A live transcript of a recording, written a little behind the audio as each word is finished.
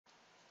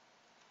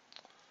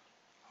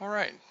All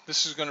right,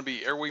 this is going to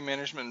be airway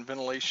management and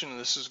ventilation, and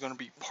this is going to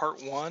be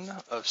part 1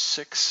 of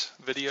 6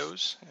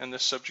 videos in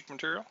this subject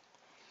material.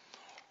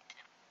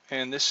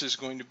 And this is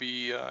going to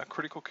be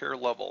critical care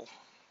level.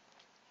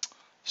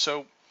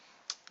 So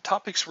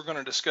topics we're going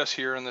to discuss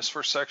here in this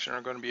first section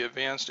are going to be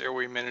advanced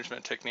airway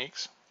management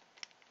techniques.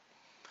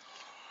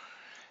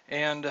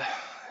 And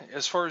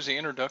as far as the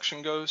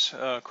introduction goes,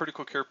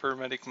 critical care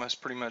paramedic must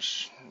pretty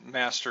much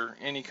master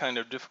any kind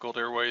of difficult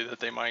airway that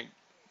they might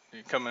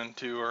come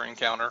into or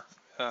encounter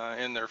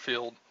in their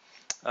field.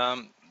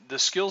 The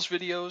skills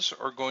videos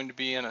are going to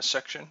be in a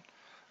section.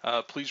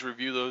 Please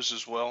review those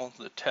as well.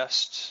 The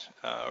tests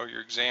or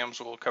your exams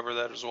will cover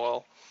that as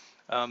well.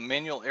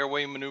 Manual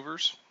airway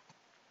maneuvers,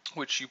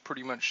 which you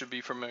pretty much should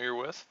be familiar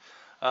with.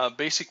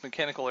 Basic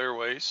mechanical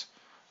airways,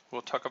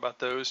 we'll talk about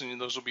those,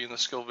 and those will be in the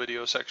skill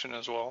video section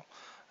as well.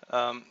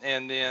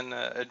 And then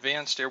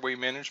advanced airway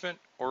management,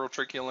 oral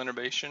tracheal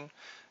intubation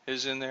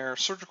is in there,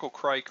 surgical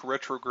crike,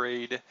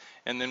 retrograde,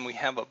 and then we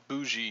have a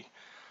bougie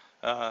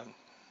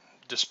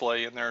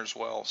display in there as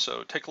well.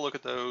 So take a look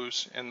at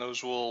those, and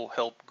those will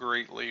help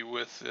greatly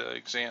with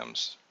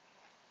exams.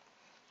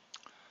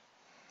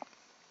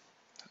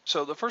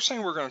 So the first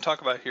thing we're going to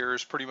talk about here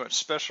is pretty much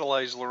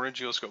specialized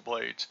laryngoscope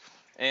blades,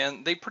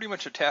 and they pretty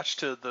much attach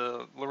to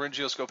the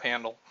laryngoscope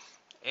handle,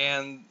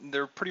 and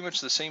they're pretty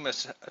much the same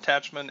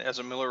attachment as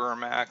a Miller or a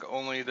Mac,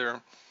 only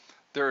they're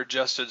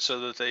adjusted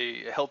so that they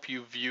help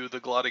you view the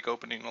glottic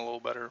opening a little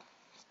better.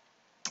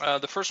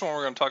 The first one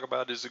we're going to talk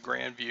about is the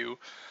grand view.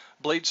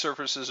 Blade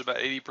surface is about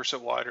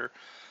 80% wider.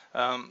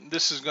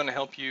 This is going to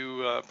help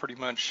you pretty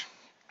much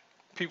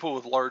people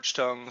with large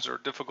tongues or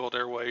difficult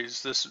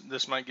airways.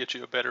 This might get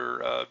you a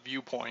better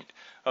viewpoint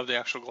of the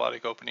actual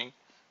glottic opening.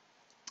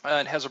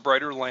 It has a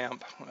brighter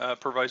lamp,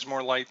 provides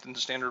more light than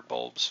standard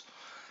bulbs.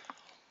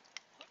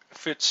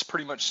 Fits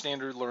pretty much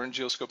standard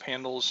laryngoscope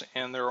handles,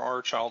 and there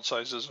are child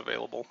sizes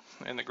available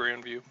in the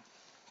grand view.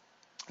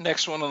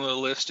 Next one on the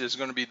list is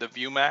going to be the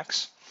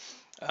ViewMax.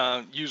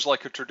 Used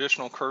like a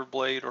traditional curved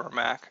blade or a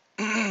Mac.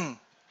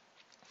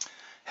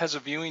 Has a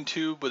viewing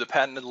tube with a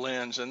patented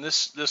lens, and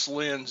this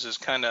lens is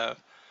kind of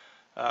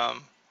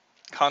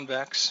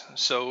convex,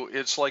 so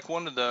it's like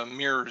one of the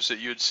mirrors that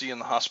you'd see in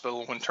the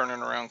hospital when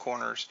turning around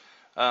corners.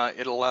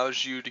 It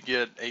allows you to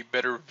get a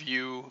better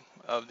view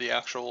of the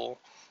actual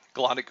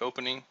glottic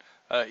opening.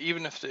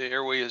 Even if the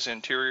airway is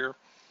anterior,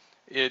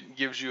 it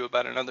gives you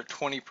about another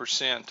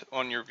 20%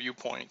 on your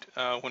viewpoint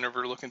whenever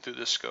you're looking through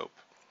this scope.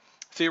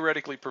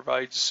 Theoretically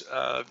provides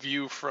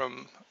view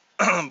from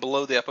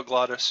below the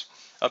epiglottis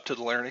up to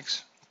the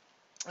larynx,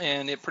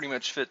 and it pretty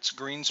much fits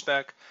green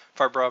spec,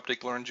 fiber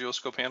optic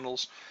laryngoscope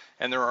handles,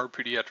 and there are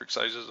pediatric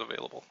sizes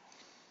available.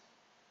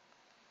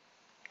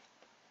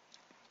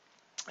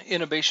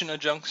 Intubation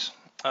adjuncts,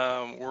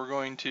 we're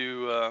going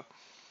to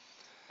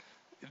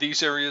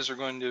these areas are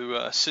going to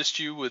assist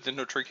you with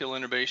endotracheal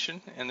intubation,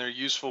 and they're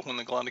useful when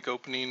the glottic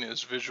opening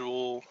is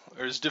visual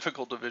or is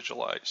difficult to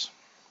visualize.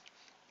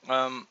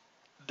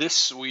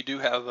 This we do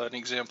have an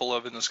example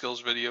of in the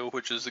skills video,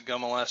 which is the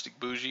gum elastic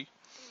bougie.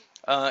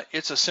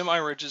 It's a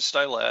semi-rigid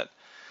stylet,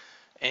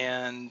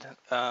 and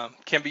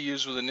can be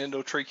used with an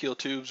endotracheal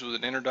tubes with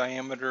an inner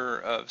diameter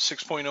of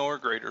 6.0 or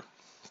greater.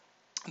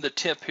 The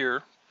tip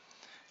here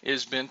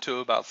is bent to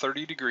about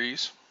 30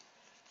 degrees,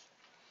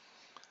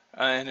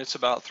 and it's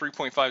about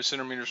 3.5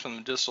 centimeters from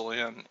the distal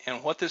end.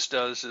 And what this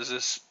does is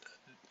this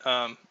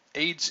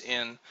aids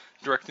in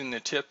directing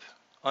the tip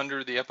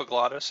under the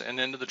epiglottis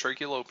and into the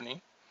tracheal opening,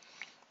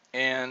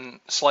 and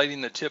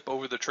sliding the tip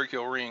over the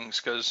tracheal rings,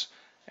 because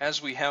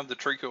as we have the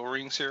tracheal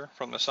rings here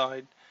from the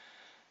side,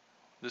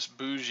 this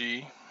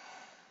bougie,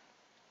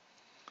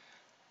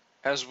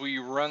 as we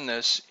run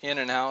this in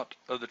and out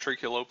of the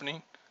tracheal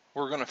opening,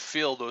 we're going to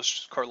feel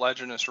those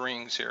cartilaginous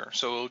rings here.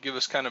 So it'll give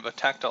us kind of a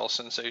tactile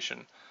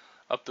sensation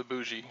up the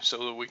bougie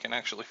so that we can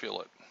actually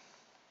feel it.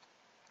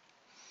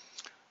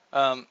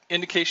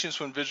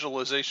 Indications when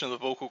visualization of the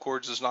vocal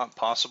cords is not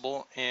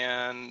possible,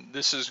 and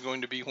this is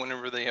going to be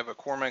whenever they have a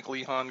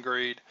Cormack-Lehon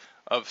grade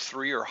of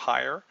 3 or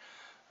higher,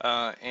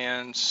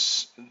 and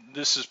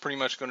this is pretty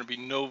much going to be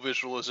no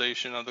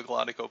visualization of the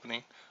glottic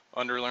opening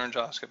under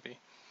laryngoscopy.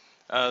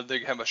 They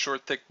have a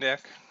short, thick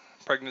neck,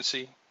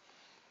 pregnancy,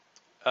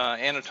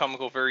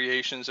 anatomical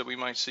variations that we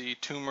might see,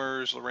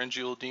 tumors,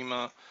 laryngeal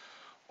edema,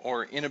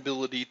 or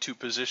inability to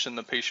position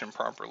the patient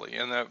properly,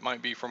 and that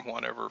might be from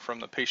whatever, from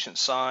the patient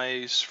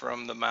size,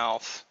 from the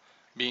mouth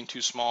being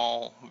too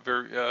small,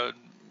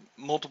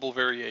 multiple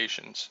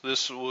variations.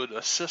 This would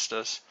assist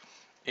us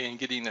in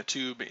getting a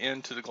tube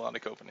into the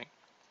glottic opening.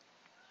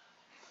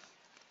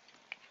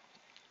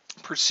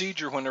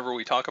 Procedure whenever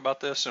we talk about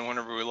this and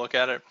whenever we look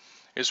at it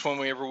is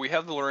whenever we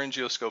have the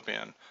laryngoscope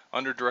in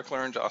under direct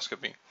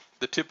laryngoscopy,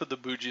 the tip of the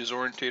bougie is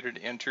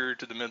orientated anterior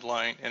to the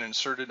midline and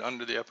inserted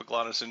under the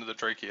epiglottis into the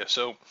trachea.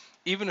 So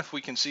even if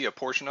we can see a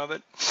portion of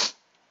it,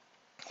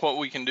 what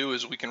we can do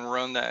is we can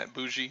run that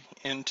bougie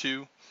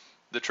into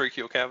the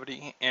tracheal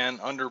cavity, and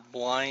under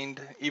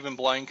even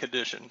blind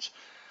conditions,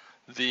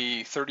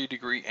 the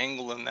 30-degree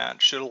angle in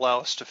that should allow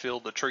us to feel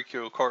the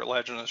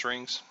tracheocartilaginous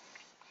rings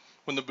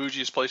When the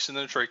bougie is placed in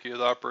the trachea,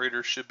 the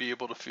operator should be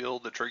able to feel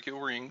the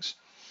tracheal rings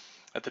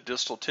at the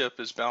distal tip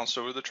is bounced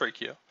over the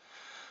trachea.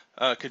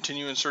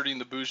 Continue inserting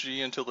the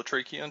bougie until the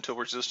trachea until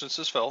resistance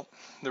is felt.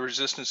 The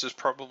resistance is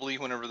probably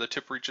whenever the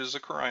tip reaches the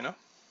carina,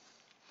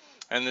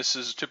 and this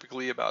is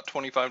typically about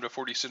 25 to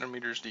 40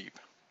 centimeters deep.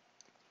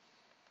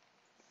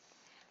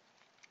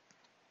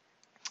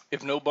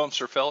 If no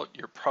bumps are felt,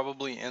 you're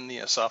probably in the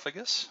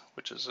esophagus,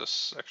 which is this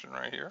section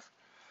right here.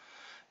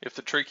 If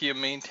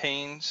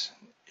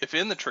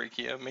in the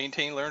trachea,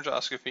 maintain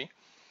laryngoscopy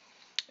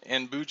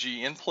and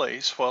bougie in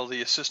place while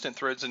the assistant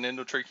threads an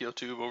endotracheal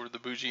tube over the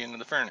bougie into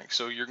the pharynx.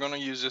 So you're going to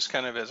use this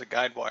kind of as a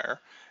guide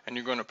wire, and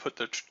you're going to put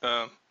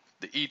the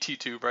ET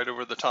tube right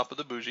over the top of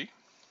the bougie.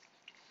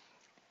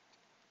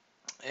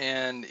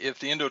 And if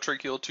the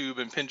endotracheal tube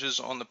impinges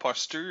on the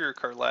posterior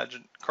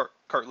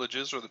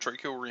cartilages or the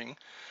tracheal ring,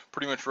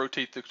 pretty much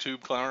rotate the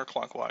tube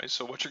counterclockwise.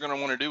 So what you're going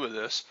to want to do with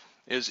this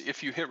is,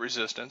 if you hit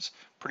resistance,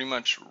 pretty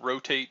much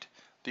rotate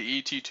the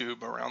ET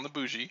tube around the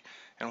bougie,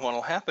 and what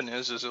will happen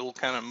is it'll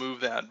kind of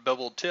move that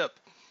beveled tip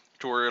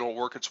to where it'll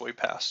work its way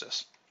past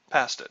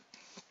it.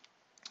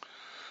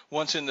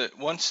 Once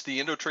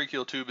the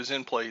endotracheal tube is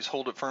in place,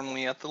 hold it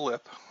firmly at the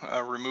lip,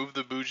 remove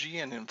the bougie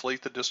and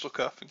inflate the distal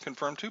cuff and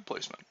confirm tube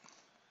placement.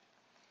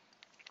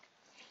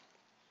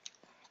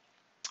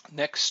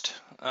 Next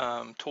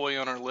toy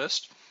on our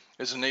list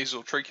is a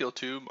nasal tracheal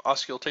tube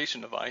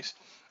auscultation device,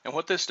 and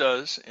what this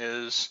does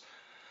is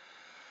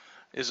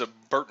a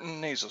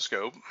Burton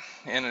nasoscope,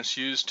 and it's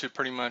used to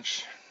pretty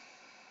much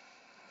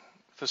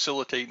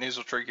facilitate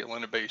nasotracheal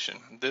intubation.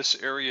 This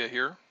area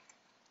here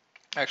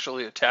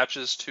actually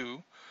attaches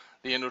to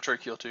the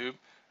endotracheal tube,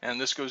 and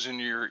this goes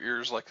into your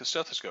ears like a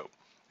stethoscope.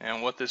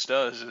 And what this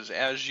does is,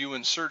 as you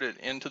insert it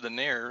into the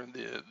nair,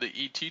 the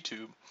ET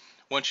tube,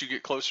 once you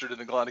get closer to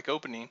the glottic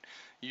opening,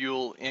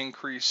 you'll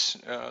increase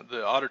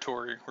the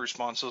auditory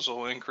responses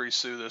will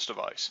increase through this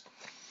device.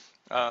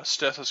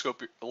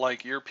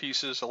 Stethoscope-like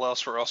earpieces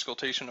allows for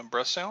auscultation of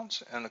breath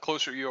sounds, and the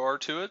closer you are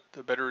to it,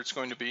 the better it's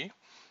going to be.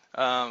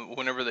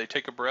 Whenever they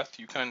take a breath,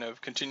 you kind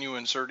of continue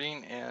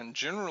inserting, and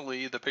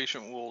generally the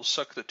patient will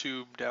suck the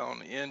tube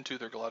down into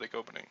their glottic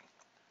opening.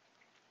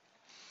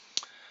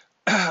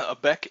 A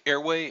Beck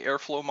Airway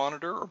airflow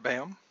monitor, or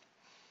BAM,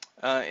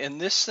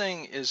 and this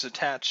thing is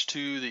attached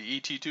to the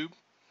ET tube,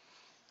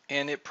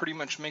 and it pretty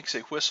much makes a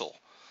whistle.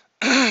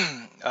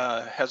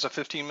 Has a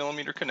 15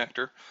 millimeter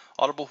connector.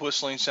 Audible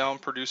whistling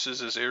sound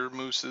produces as air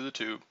moves through the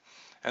tube,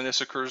 and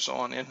this occurs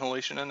on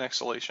inhalation and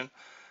exhalation.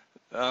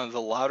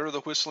 The louder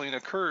the whistling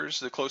occurs,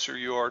 the closer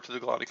you are to the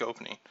glottic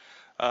opening.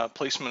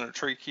 Placement in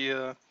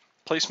trachea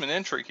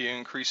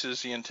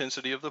increases the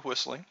intensity of the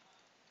whistling.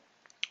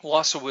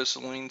 Loss of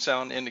whistling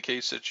sound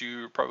indicates that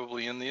you're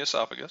probably in the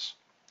esophagus.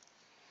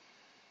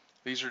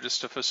 These are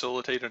just to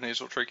facilitate a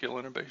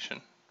nasotracheal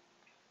intubation.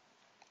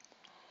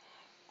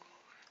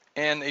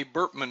 And a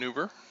burp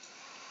maneuver,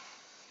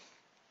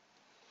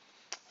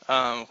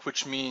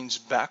 which means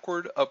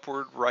backward,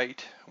 upward,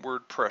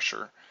 rightward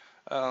pressure.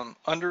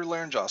 Under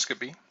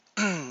laryngoscopy,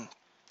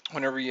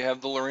 whenever you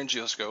have the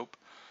laryngoscope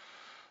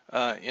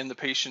in the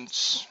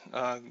patient's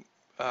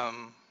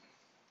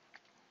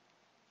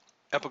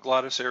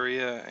epiglottis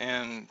area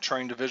and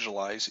trying to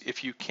visualize,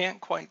 if you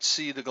can't quite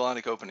see the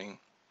glottic opening,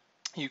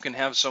 you can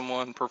have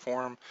someone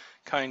perform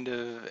kind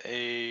of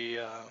a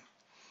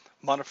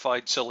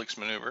modified Sellick's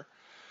maneuver,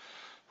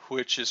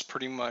 which is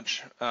pretty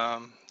much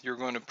you're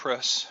going to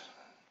press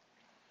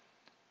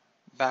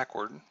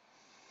backward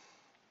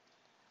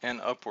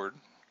and upward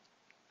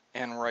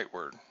and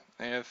rightward.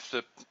 And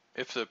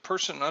if the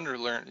person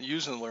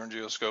using the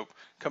laryngoscope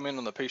come in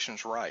on the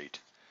patient's right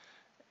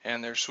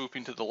and they're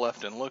swooping to the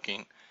left and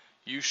looking,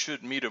 you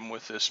should meet them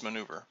with this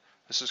maneuver.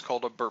 This is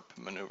called a burp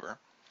maneuver.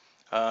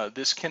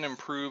 This can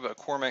improve a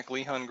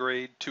Cormack-Lehon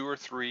grade 2 or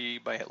 3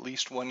 by at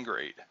least 1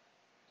 grade.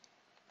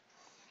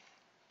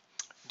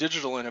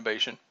 Digital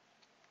intubation.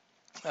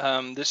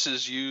 This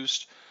is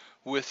used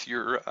with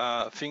your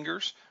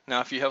fingers.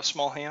 Now, if you have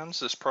small hands,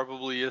 this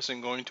probably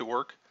isn't going to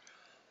work.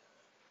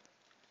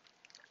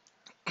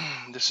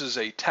 This is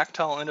a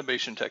tactile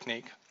intubation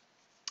technique,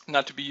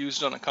 not to be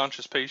used on a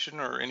conscious patient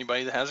or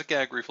anybody that has a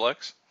gag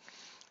reflex.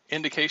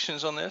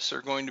 Indications on this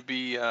are going to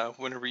be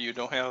whenever you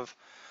don't have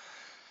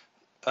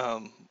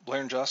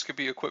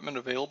laryngoscopy equipment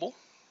available.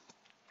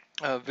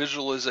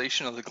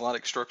 Visualization of the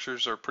glottic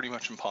structures are pretty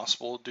much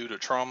impossible due to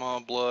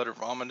trauma, blood, or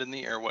vomit in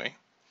the airway.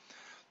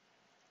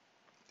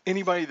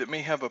 Anybody that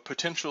may have a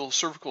potential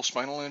cervical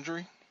spinal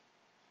injury,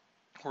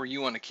 where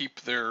you want to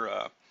keep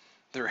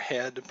their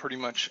head pretty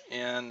much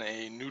in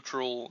a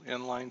neutral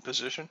inline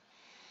position.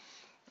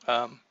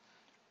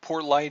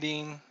 Poor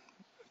lighting,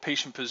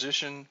 patient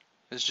position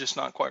is just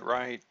not quite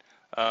right.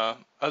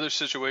 Other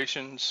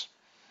situations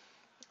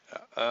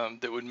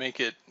that would make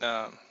it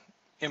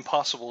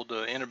impossible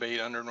to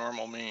intubate under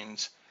normal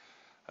means.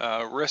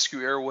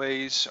 Rescue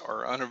airways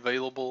are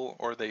unavailable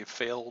or they've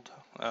failed.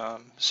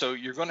 So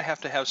you're going to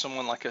have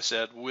someone, like I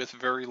said, with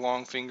very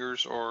long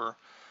fingers or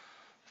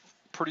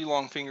pretty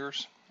long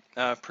fingers.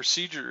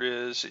 Procedure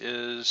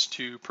is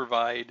to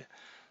provide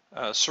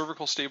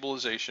cervical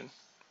stabilization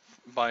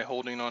by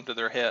holding onto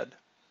their head,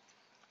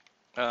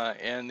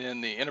 and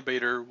then the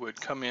intubator would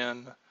come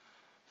in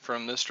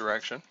from this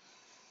direction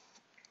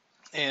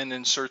and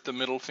insert the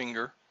middle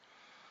finger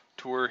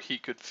to where he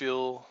could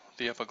feel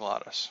the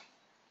epiglottis.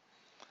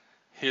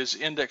 His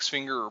index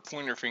finger or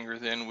pointer finger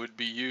then would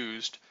be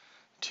used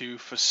to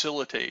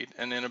facilitate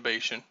an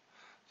intubation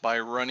by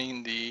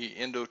running the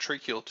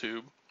endotracheal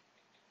tube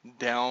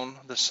down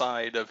the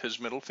side of his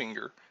middle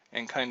finger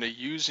and kind of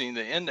using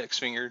the index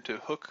finger to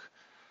hook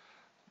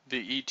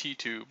the ET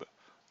tube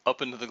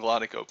up into the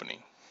glottic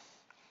opening.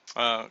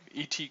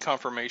 ET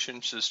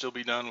confirmation should still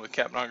be done with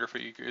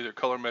capnography, either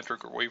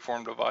colorimetric or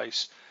waveform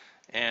device,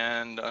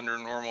 and under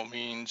normal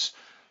means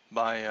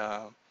by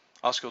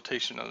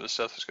auscultation of the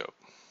stethoscope.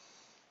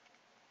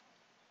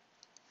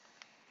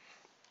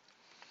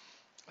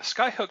 A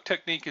skyhook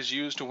technique is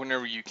used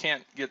whenever you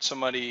can't get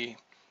somebody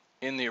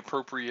in the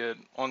appropriate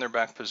on their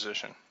back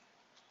position.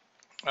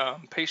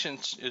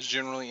 Patient is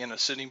generally in a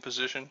sitting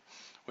position,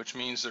 which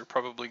means they're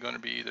probably going to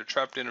be either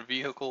trapped in a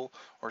vehicle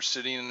or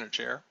sitting in a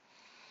chair.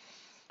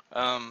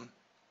 The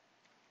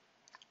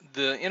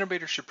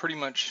intubator should pretty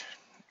much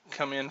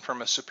come in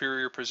from a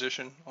superior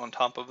position on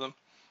top of them.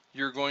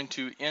 You're going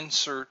to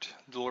insert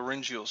the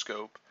laryngeal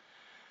scope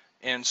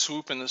and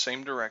swoop in the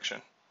same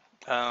direction.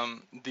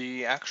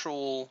 The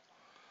actual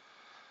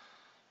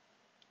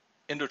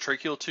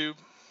endotracheal tube,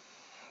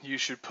 you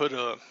should put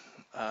a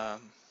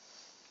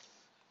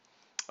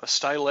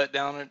stylet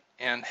down it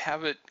and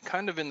have it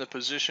kind of in the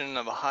position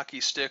of a hockey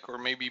stick or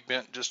maybe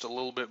bent just a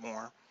little bit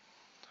more.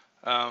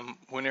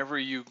 Whenever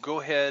you go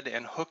ahead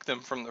and hook them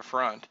from the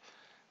front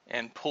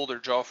and pull their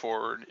jaw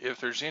forward, if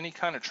there's any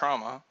kind of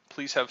trauma,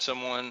 please have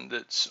someone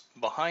that's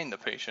behind the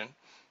patient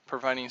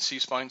providing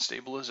C-spine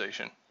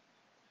stabilization.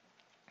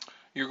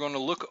 You're going to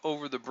look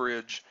over the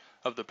bridge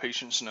of the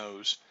patient's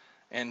nose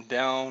and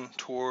down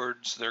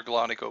towards their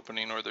glottic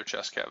opening or their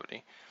chest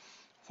cavity.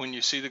 When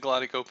you see the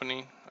glottic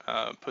opening,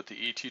 put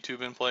the ET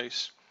tube in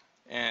place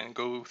and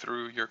go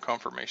through your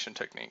confirmation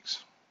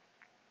techniques.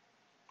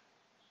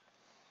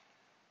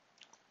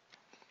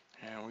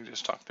 And we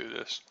just talked through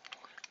this.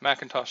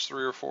 Macintosh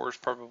 3 or 4 is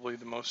probably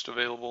the most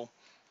available.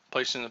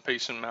 Placing the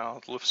patient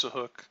mouth, lifts a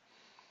hook,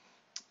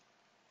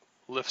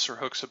 lifts or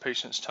hooks the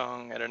patient's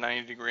tongue at a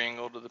 90-degree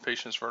angle to the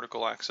patient's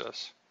vertical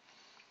axis.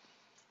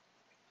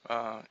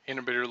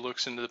 Intubator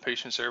looks into the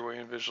patient's airway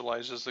and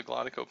visualizes the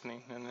glottic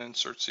opening and then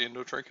inserts the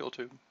endotracheal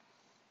tube.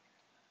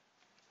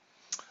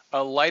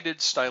 A lighted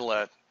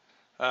stylet.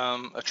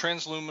 A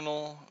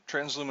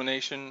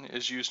translumination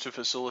is used to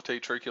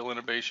facilitate tracheal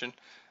intubation,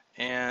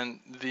 and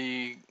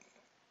the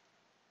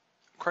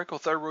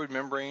cricothyroid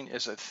membrane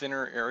is a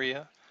thinner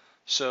area,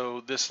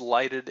 so this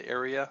lighted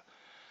area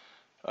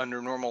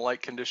under normal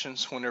light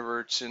conditions, whenever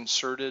it's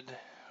inserted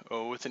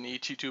with an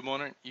ET tube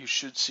on it, you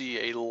should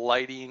see a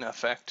lighting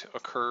effect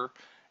occur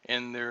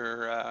in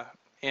their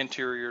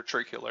anterior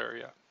tracheal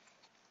area.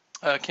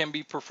 Can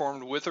be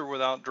performed with or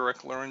without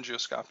direct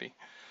laryngeoscopy.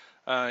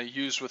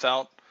 Used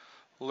without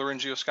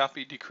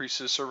laryngeoscopy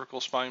decreases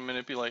cervical spine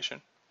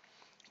manipulation.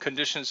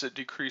 Conditions that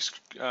decrease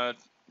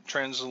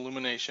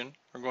transillumination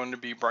are going to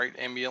be bright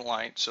ambient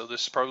light, so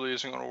this probably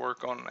isn't going to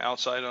work on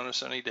outside on a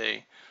sunny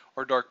day,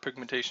 or dark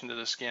pigmentation to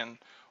the skin,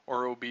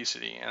 or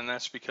obesity, and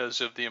that's because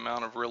of the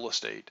amount of real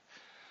estate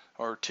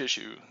or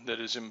tissue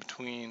that is in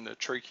between the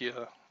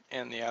trachea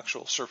and the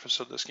actual surface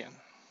of the skin.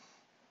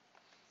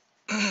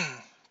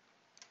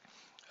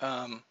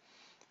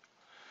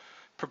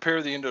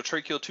 Prepare the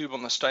endotracheal tube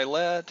on the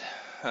stylet.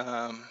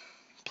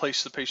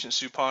 Place the patient's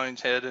supine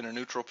head in a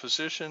neutral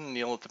position.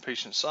 Kneel at the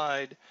patient's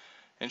side.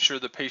 Ensure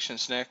the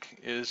patient's neck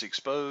is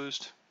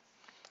exposed.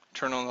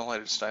 Turn on the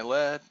lighted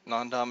stylet.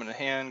 Non-dominant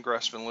hand,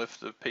 grasp and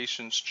lift the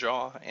patient's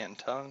jaw and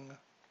tongue.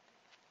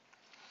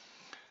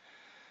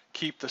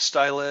 Keep the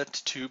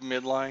stylet tube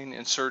midline.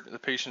 Insert the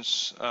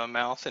patient's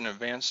mouth and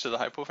advance to the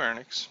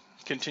hypopharynx.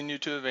 Continue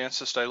to advance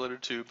the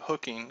styleted tube,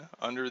 hooking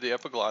under the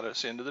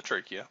epiglottis into the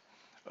trachea.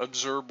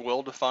 Observe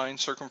well-defined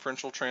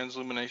circumferential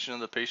transillumination of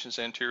the patient's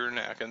anterior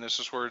neck, and this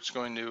is where it's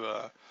going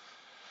to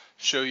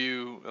show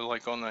you,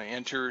 like on the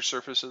anterior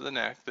surface of the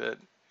neck, that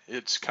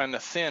it's kind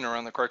of thin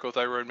around the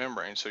cricothyroid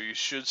membrane, so you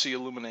should see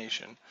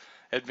illumination.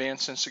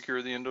 Advance and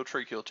secure the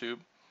endotracheal tube.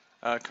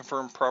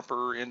 Confirm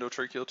proper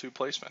endotracheal tube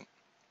placement.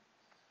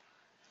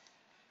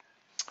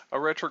 A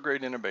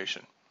retrograde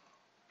intubation.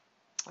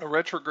 A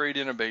retrograde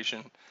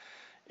intubation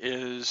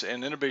is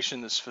an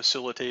intubation that's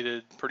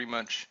facilitated pretty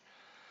much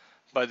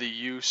by the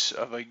use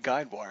of a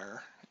guide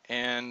wire,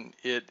 and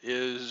it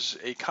is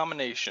a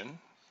combination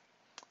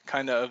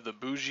kind of the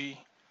bougie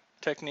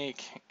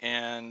technique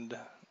and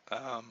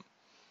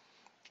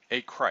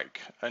a crike,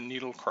 a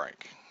needle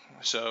crike.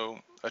 So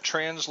a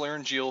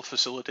translaryngeal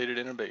facilitated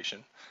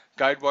intubation.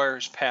 Guide wire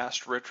is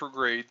passed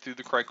retrograde through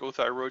the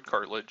cricothyroid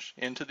cartilage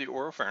into the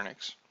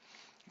oropharynx.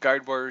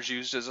 Guide wire is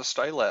used as a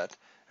stylet,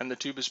 and the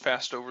tube is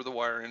passed over the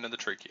wire into the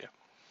trachea.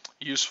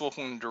 Useful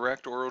when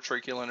direct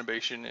orotracheal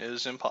intubation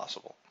is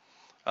impossible.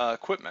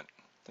 Equipment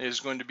is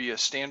going to be a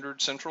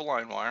standard central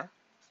line wire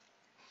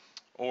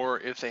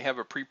or if they have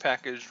a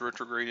prepackaged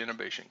retrograde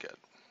intubation kit.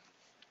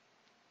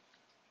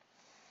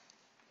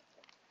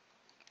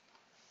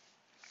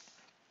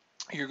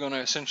 You're going to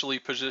essentially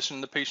position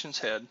the patient's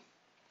head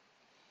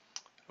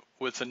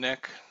with the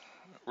neck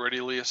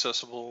readily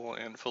accessible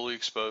and fully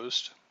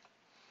exposed.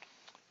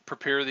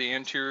 Prepare the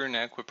anterior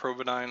neck with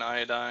providine,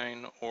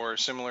 iodine, or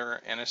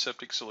similar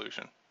antiseptic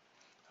solution.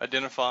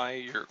 Identify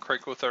your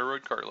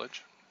cricothyroid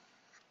cartilage.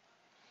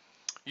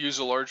 Use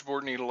a large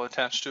bore needle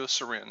attached to a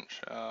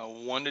syringe.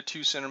 1 to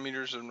 2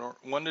 centimeters of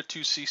 1 to 2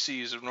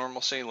 cc's of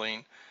normal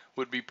saline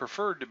would be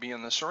preferred to be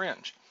in the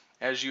syringe.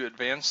 As you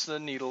advance the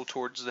needle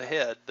towards the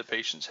head, the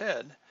patient's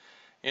head,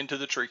 into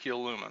the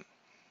tracheal lumen.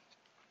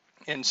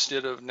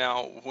 Instead of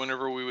now,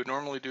 whenever we would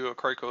normally do a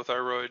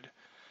cricothyroid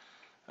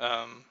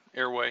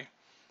airway,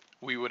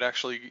 we would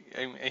actually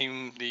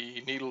aim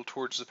the needle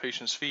towards the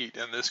patient's feet.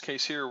 In this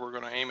case here, we're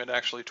going to aim it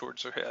actually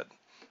towards their head.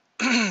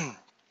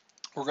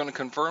 We're going to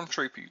confirm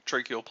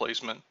tracheal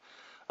placement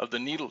of the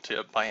needle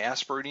tip by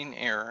aspirating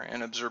air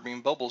and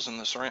observing bubbles in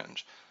the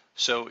syringe.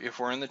 So if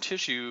we're in the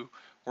tissue,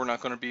 we're not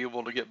going to be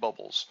able to get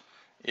bubbles.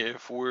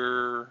 If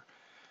we're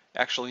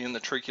actually in the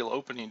tracheal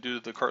opening due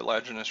to the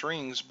cartilaginous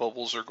rings,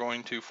 bubbles are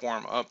going to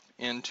form up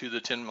into the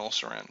 10 ml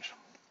syringe.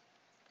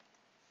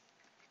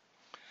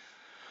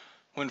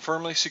 When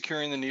firmly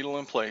securing the needle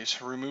in place,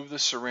 remove the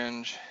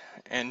syringe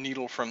and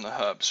needle from the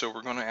hub. So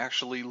we're going to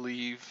actually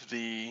leave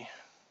the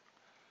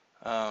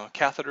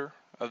catheter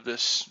of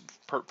this,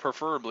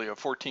 preferably a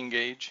 14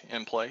 gauge,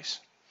 in place.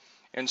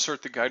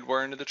 Insert the guide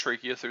wire into the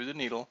trachea through the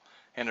needle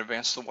and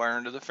advance the wire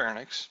into the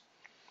pharynx.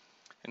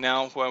 And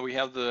now, while we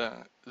have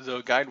the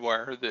guide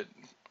wire that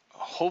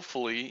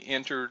hopefully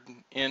entered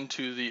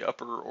into the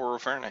upper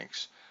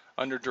oropharynx,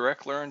 under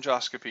direct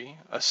laryngoscopy,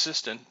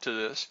 assistant to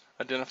this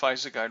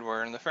identifies the guide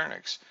wire in the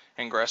pharynx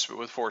and grasp it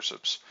with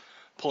forceps,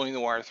 pulling the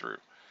wire through,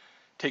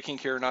 taking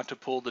care not to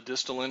pull the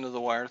distal end of the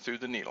wire through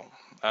the needle.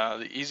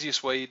 The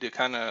easiest way to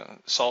kind of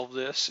solve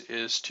this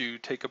is to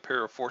take a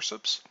pair of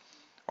forceps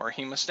or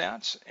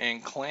hemostats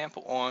and clamp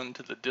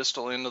onto the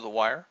distal end of the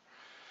wire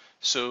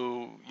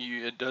so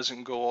it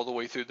doesn't go all the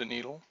way through the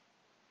needle.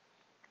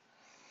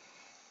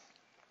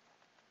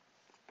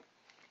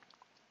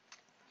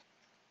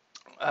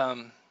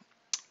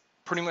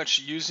 Pretty much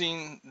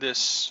using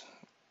this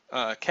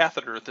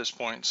catheter at this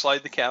point,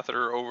 slide the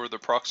catheter over the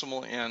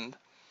proximal end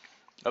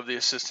of the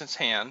assistant's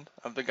hand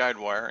of the guide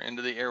wire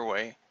into the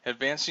airway,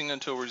 advancing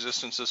until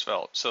resistance is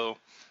felt. So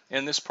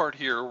in this part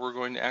here, we're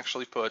going to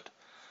actually put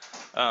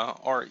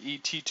our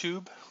ET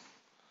tube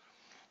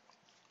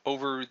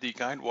over the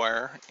guide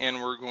wire,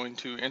 and we're going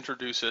to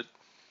introduce it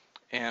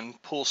and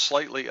pull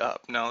slightly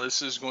up. Now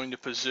this is going to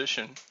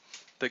position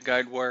the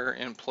guide wire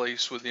in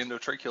place with the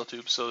endotracheal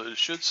tube so that it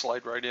should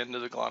slide right into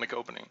the glottic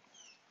opening.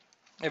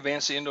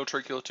 Advance the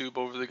endotracheal tube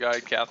over the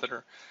guide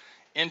catheter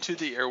into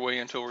the airway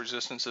until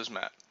resistance is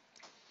met.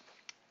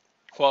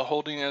 While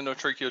holding the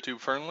endotracheal tube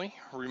firmly,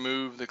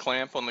 remove the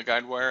clamp on the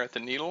guide wire at the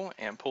needle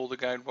and pull the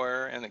guide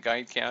wire and the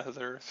guide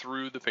catheter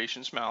through the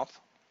patient's mouth.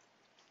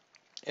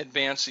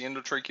 Advance the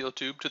endotracheal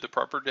tube to the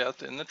proper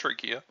depth in the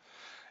trachea,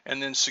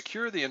 and then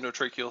secure the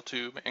endotracheal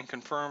tube and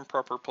confirm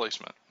proper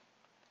placement.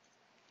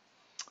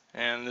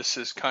 And this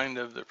is kind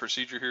of the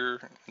procedure here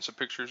in some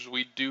pictures.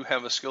 We do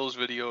have a skills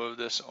video of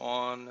this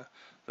on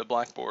the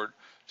blackboard.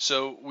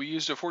 So we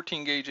used a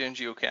 14 gauge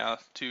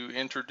angiocath to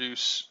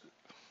introduce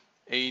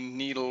a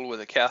needle with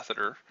a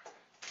catheter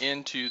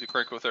into the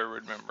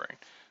cricothyroid membrane.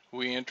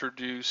 We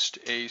introduced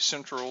a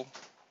central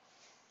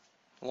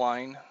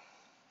line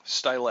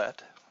stylet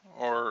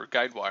or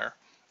guide wire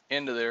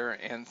into there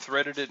and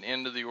threaded it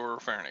into the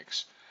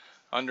oropharynx.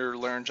 Under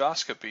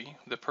laryngoscopy,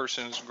 the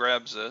person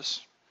grabs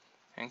this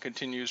and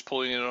continues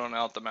pulling it on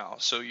out the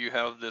mouth. So you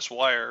have this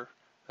wire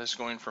that's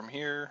going from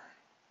here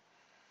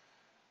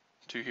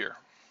to here.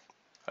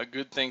 A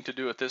good thing to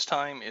do at this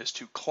time is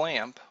to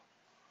clamp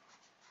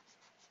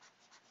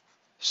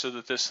so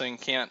that this thing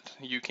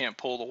you can't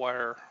pull the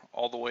wire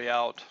all the way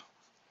out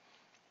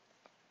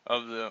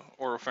of the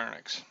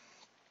oropharynx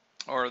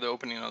or the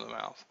opening of the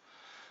mouth.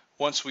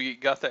 Once we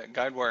got that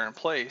guide wire in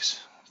place,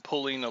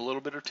 pulling a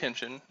little bit of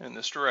tension in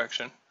this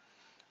direction,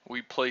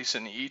 we place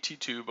an ET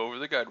tube over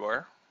the guide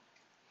wire.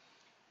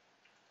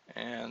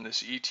 And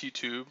this ET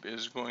tube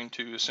is going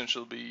to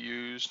essentially be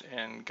used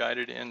and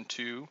guided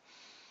into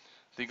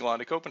the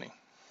glottic opening.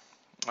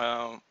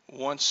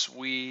 Once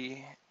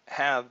we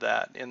have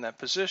that in that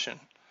position,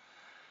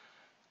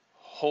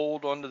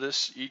 hold onto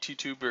this ET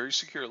tube very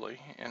securely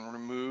and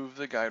remove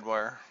the guide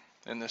wire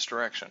in this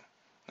direction.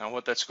 Now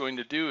what that's going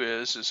to do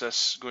is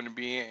that's going to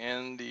be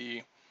in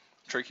the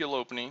tracheal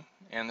opening,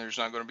 and there's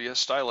not going to be a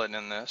stylet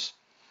in this.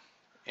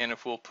 And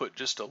if we'll put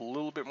just a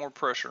little bit more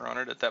pressure on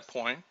it at that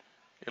point,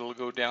 it'll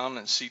go down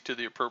and seat to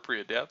the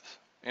appropriate depth,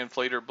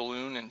 inflate our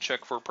balloon, and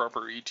check for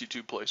proper ET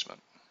tube placement.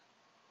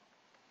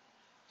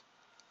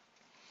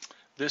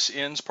 This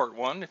ends part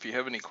 1. If you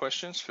have any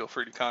questions, feel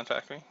free to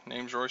contact me.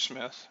 Name's Roy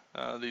Smith.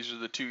 These are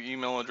the 2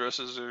 email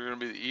addresses that are going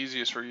to be the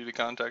easiest for you to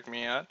contact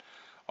me at.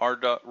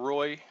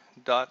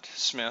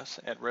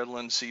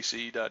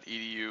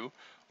 r.roy.smith@redlandcc.edu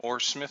or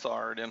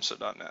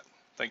smithr@emsa.net.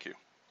 Thank you.